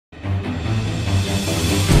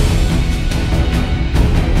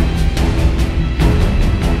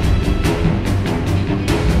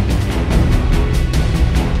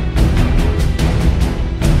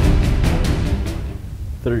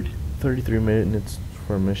33 minutes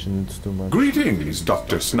for a mission, it's too much. Greetings,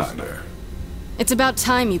 Dr. Snyder. It's about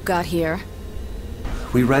time you got here.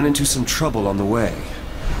 We ran into some trouble on the way.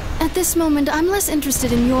 At this moment, I'm less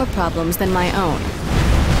interested in your problems than my own.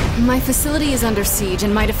 My facility is under siege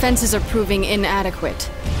and my defenses are proving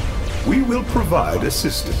inadequate. We will provide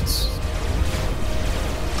assistance.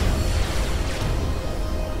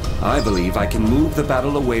 I believe I can move the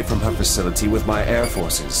battle away from her facility with my air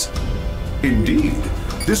forces. Indeed,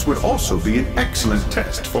 this would also be an excellent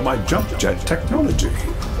test for my jump jet technology.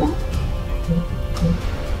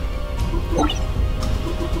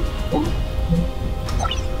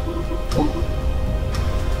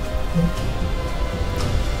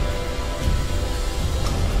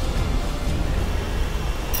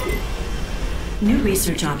 New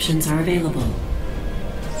research options are available.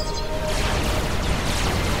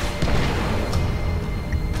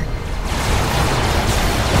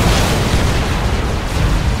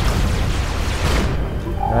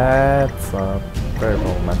 That's very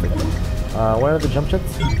problematic. Where are the jump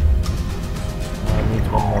jets? I need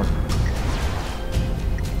one more.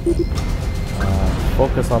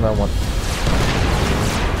 Focus on that one.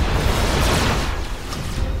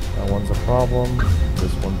 That one's a problem.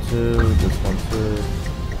 This one too. This one too.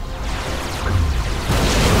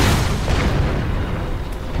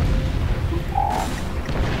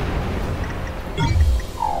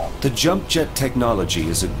 The jump jet technology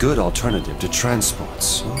is a good alternative to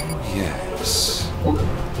transports. Oh, yes.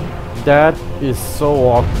 That is so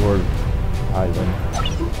awkward, Ivan.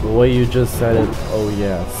 The way you just said it, oh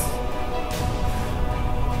yes.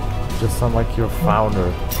 You just sound like your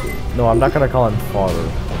founder. No, I'm not gonna call him father.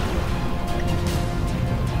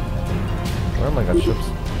 Where am I got ships?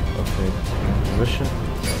 Okay. Position.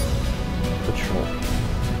 Patrol.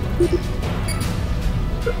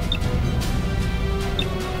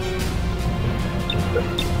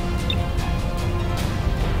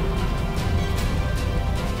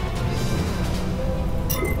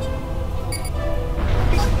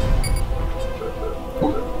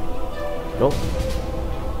 Go.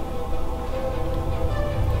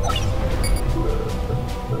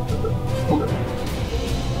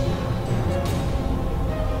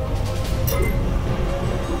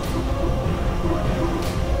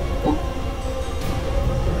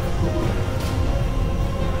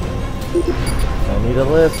 I need a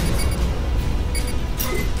lift.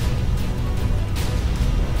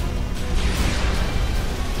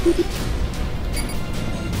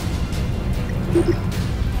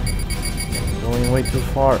 Going way too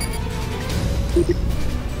far.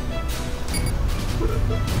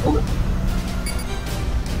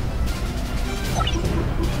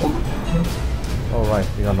 Oh right,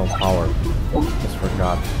 we got no power. Just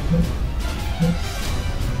forgot.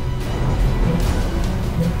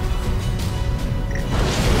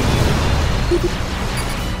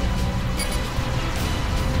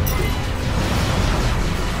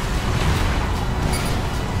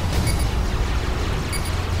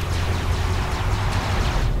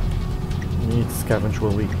 Need to scavenge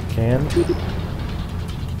where we can.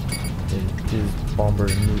 And these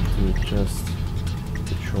bombers need to just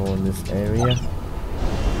patrol in this area.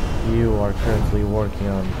 You are currently working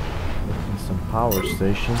on making some power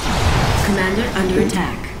stations. Commander under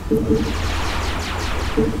attack.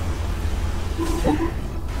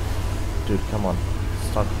 Dude, come on.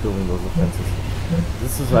 Start building those defenses.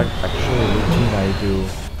 This is actually a routine I do.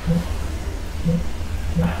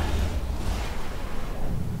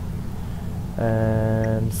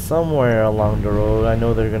 And somewhere along the road, I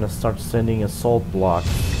know they're gonna start sending assault blocks.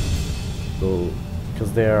 So,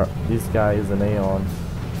 because this guy is an Aeon.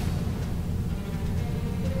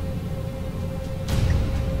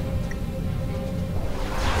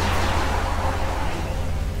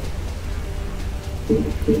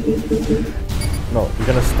 No, you're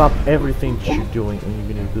gonna stop everything that you're doing and you're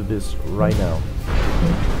gonna do this right now.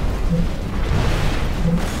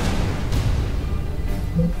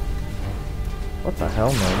 What the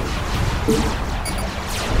hell, man?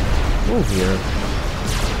 Move here.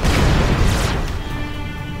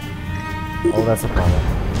 Oh, that's a problem.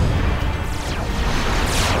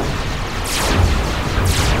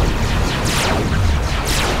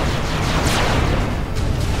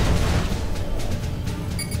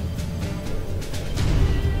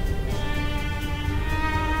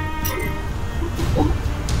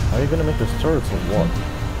 How are you gonna make those turrets or what?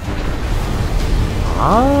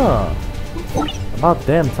 Ah! About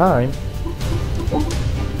damn time.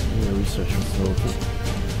 Need a research facility.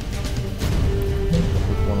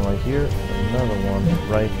 Put one right here, another one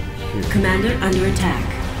right here. Commander under attack.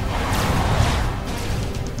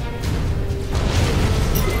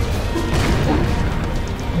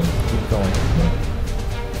 going.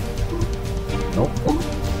 Nope.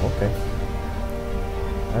 Okay.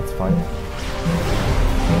 That's fine.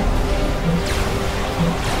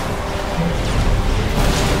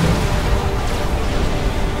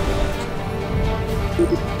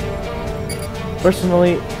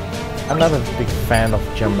 Personally, I'm not a big fan of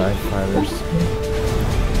Gemini fighters.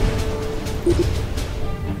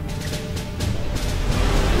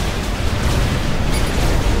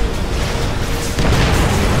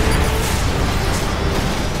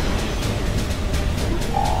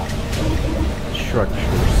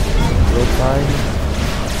 Structures. Real time.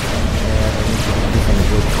 And I need to do some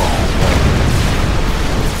good stuff.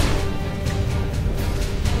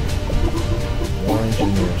 More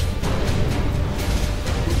engineers.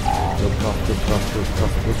 Good cross, good cross, good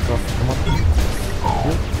cross, good cross. Come on.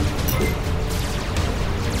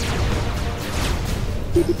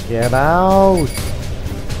 Good. Get out!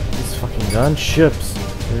 These fucking gunships.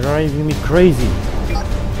 They're driving me crazy.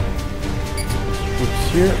 Troops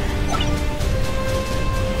here.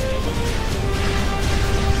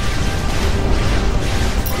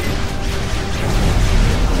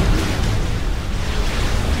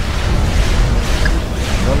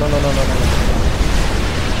 No.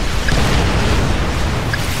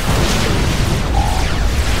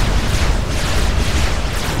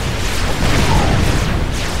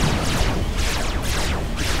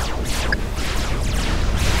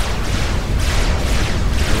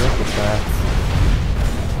 Look at that.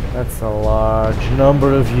 That's a large number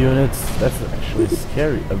of units. That's actually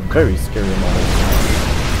scary. A very scary amount of units.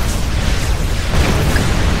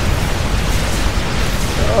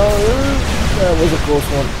 Oh, that was a close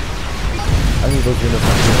one. I need those units up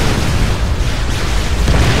here.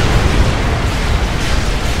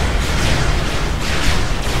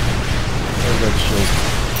 Where's that shield?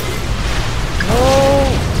 No!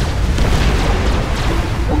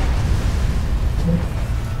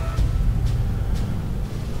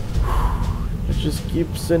 I just keep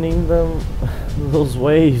sending them those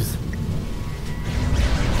waves.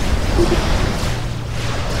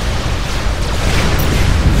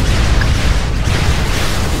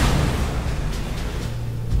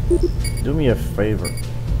 Do me a favor.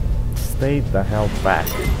 Stay the hell back.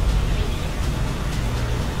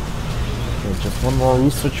 Okay, just one more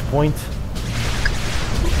research point.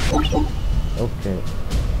 Okay.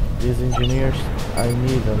 These engineers, I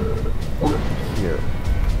need them here.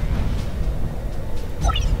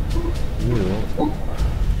 You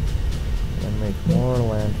can make more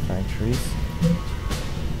land factories.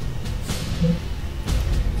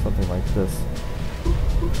 Something like this.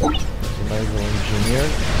 Snyder engineer.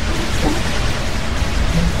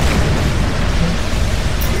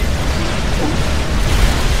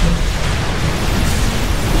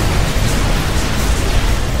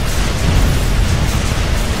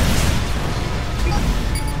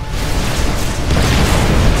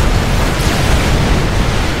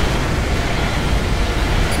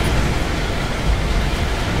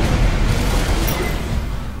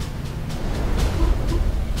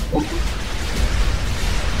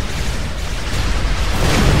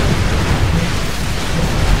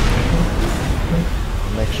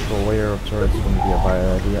 Turrets wouldn't be a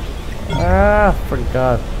bad idea. Ah,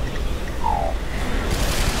 forgot.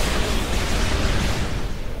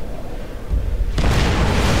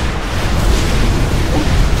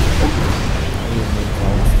 I need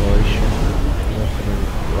my installation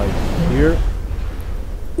right here.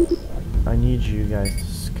 I need you guys to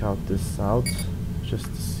scout this out just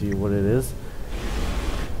to see what it is.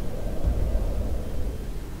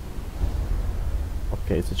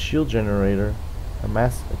 Okay, it's a shield generator, a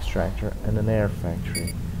mass extractor, and an air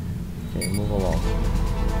factory. Okay, move along.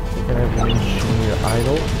 You can have an engineer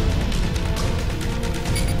idle.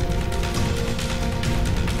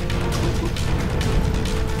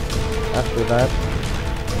 After that,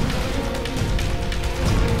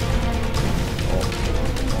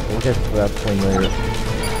 we'll get to that point later.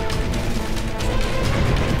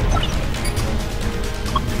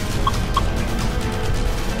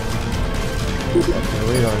 Okay,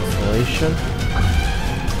 radar installation.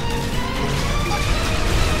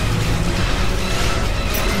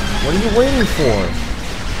 What are you waiting for?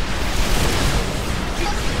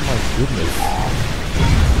 Oh my goodness.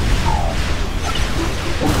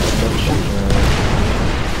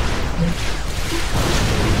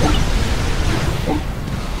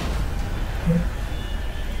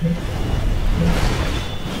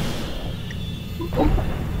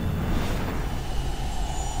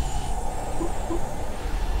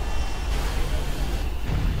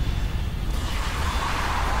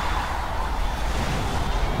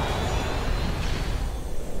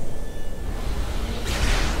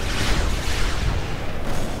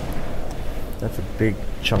 That's a big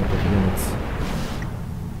chunk of units.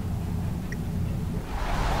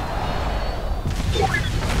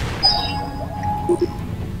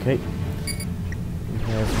 Okay. You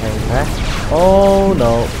guys hang back. Oh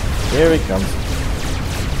no! Here it comes.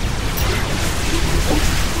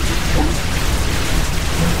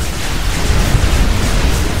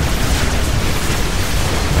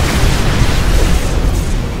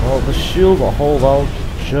 Oh, the shield will hold out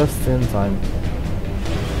just in time.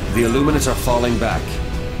 The Illuminates are falling back.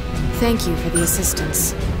 Thank you for the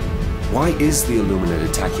assistance. Why is the Illuminate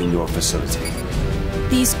attacking your facility?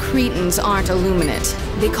 These cretins aren't Illuminate.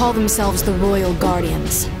 They call themselves the Royal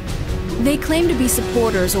Guardians. They claim to be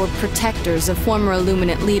supporters or protectors of former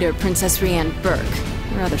Illuminate leader Princess Rhianne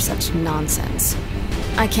Burke, or other such nonsense.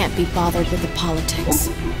 I can't be bothered with the politics.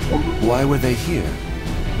 Why were they here?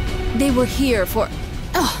 They were here for...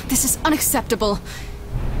 Oh, this is unacceptable.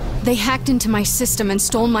 They hacked into my system and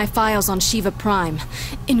stole my files on Shiva Prime,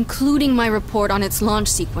 including my report on its launch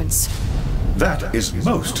sequence. That is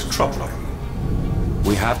most troubling.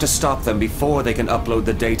 We have to stop them before they can upload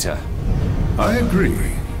the data. I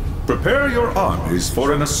agree. Prepare your armies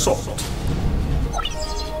for an assault.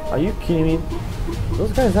 Are you kidding me?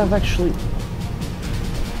 Those guys have actually...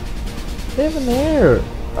 They have an air!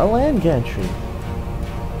 A land gantry.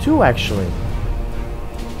 2 actually.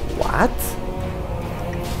 What?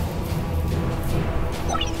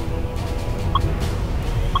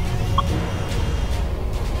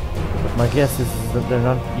 But my guess is that they're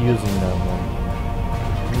not using them one.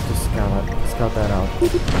 I need to scout that out.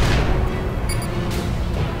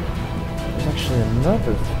 There's actually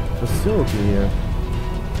another facility here.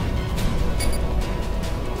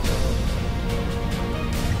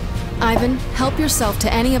 Ivan, help yourself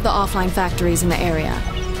to any of the offline factories in the area.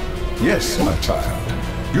 Yes, my child.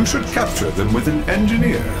 You should capture them with an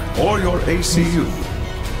engineer or your ACU.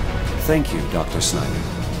 Thank you, Dr. Snyder.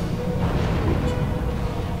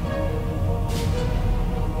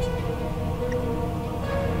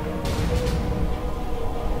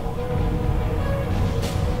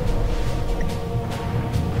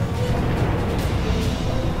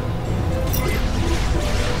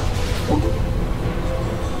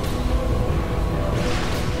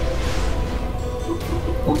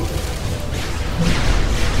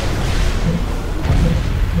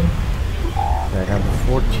 I have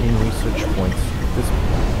 14 research points.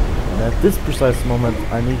 And at this precise moment,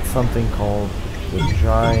 I need something called the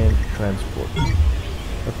giant transport.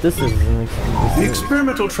 But this is an The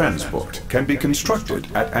experimental transport can be constructed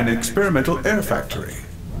at an experimental air factory.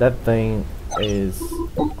 That thing is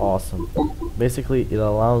awesome. Basically, it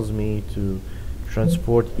allows me to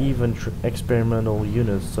transport even experimental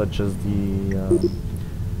units such as the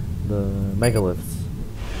megaliths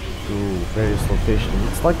to various locations.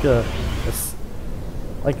 It's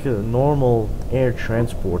like a normal air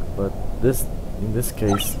transport, but in this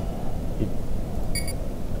case, it...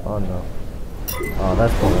 Oh no. Oh,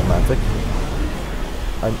 that's problematic.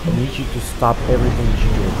 I need you to stop everything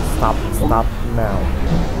you're doing. Stop now.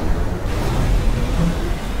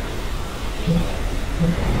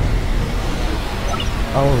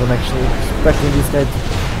 I wasn't actually expecting this guy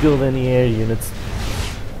to build any air units.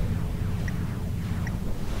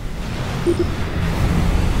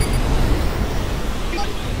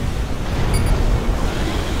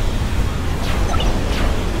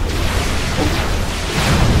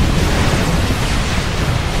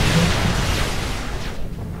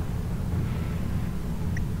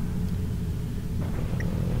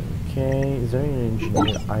 Okay, is there an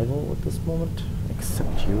engineer idle at this moment?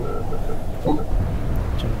 Except you.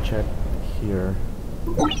 Check here.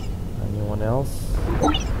 Anyone else?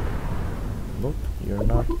 Nope, you're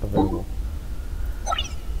not available.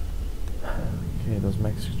 Okay, those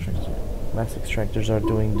max extractors are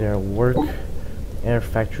doing their work. Air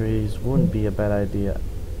factories wouldn't be a bad idea.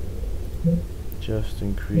 Just to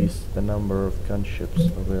increase the number of gunships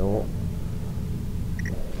available.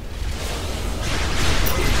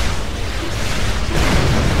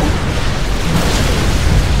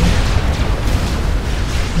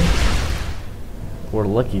 We're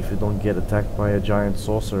lucky if we don't get attacked by a giant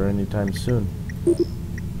saucer anytime soon.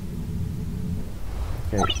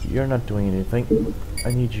 Okay, you're not doing anything.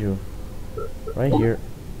 I need you. Right here.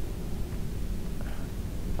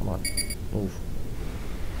 Come on. Move.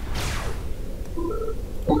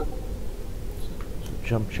 So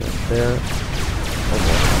jump jet there.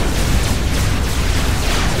 Okay.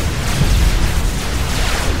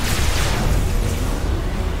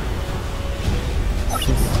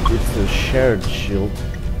 It's a shared shield.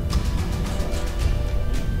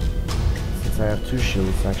 Since I have 2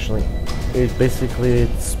 shields actually, it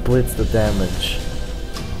splits the damage.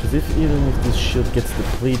 Because even if this shield gets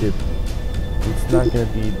depleted, it's not gonna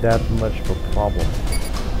be that much of a problem.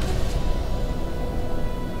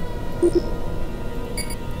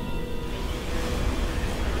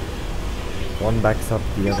 One backs up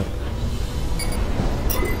the other.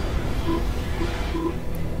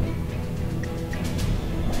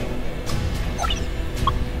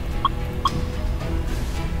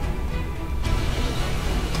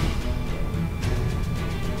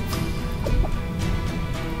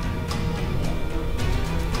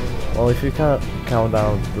 Well, if you count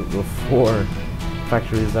down the 4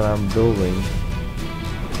 factories that I'm building,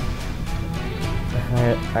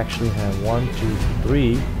 I actually have 1, 2,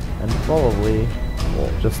 3, and probably,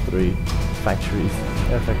 well, just 3 factories,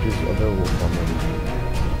 air factories available for me.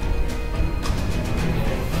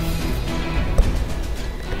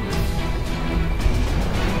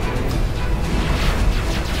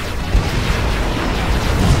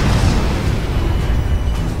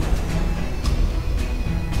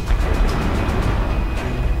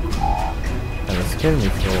 Kill me,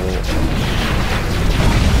 so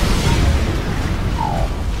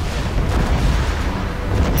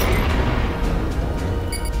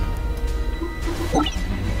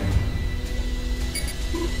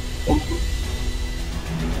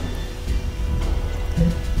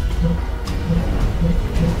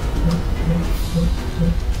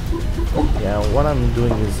yeah, what I'm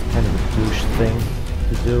doing is kind of a douche thing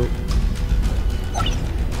to do.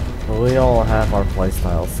 But we all have our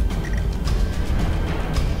playstyles.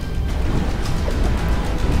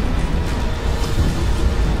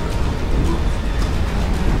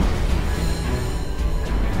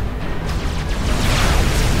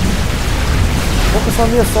 Focus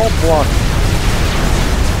on the assault block.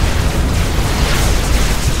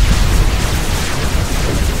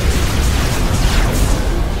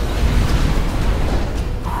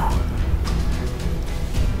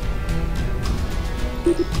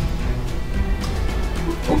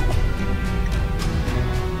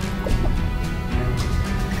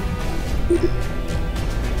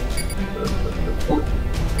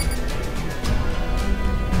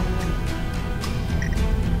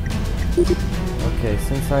 Okay,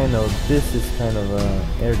 since I know this is kind of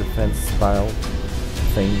a air defense style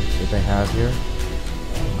thing that they have here,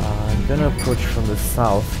 I'm gonna approach from the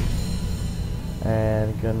south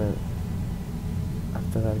and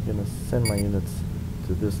after that I'm gonna send my units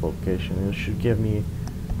to this location. It should give me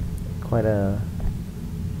quite a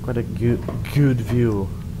good view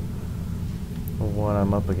of what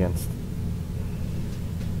I'm up against.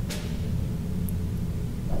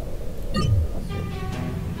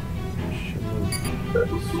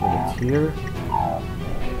 Unit here.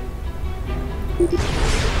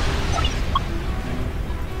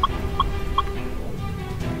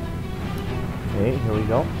 Okay, here we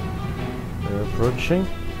go. We're approaching.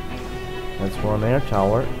 That's one air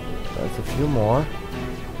tower. That's a few more.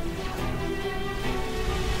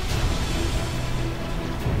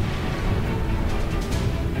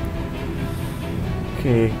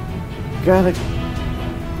 Okay, got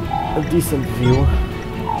a decent view.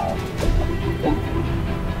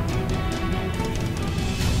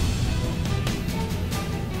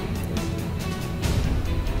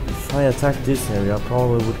 If I attack this area, I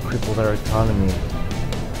probably would cripple their economy.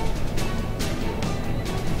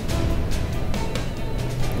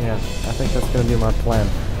 Yeah, I think that's gonna be my plan.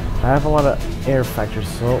 I have a lot of air factors,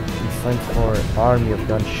 so it's time for an army of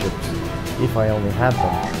gunships, if I only have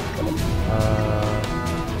them.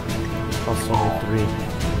 Also only 3.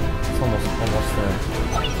 It's almost there.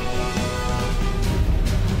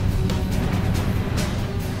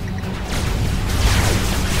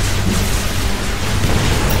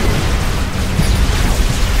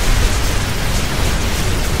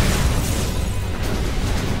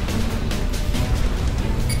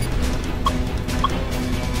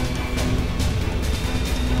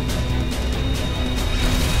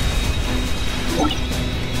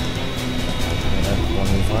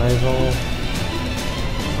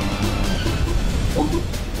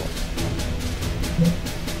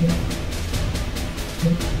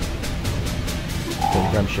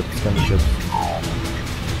 Gunships.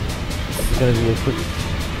 This is gonna be a quick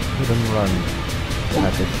hit and run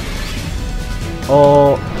tactic.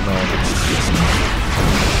 Oh no.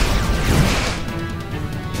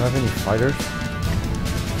 Do I have any fighters?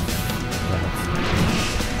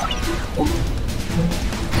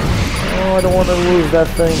 Oh, I don't want to lose that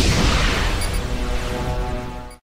thing.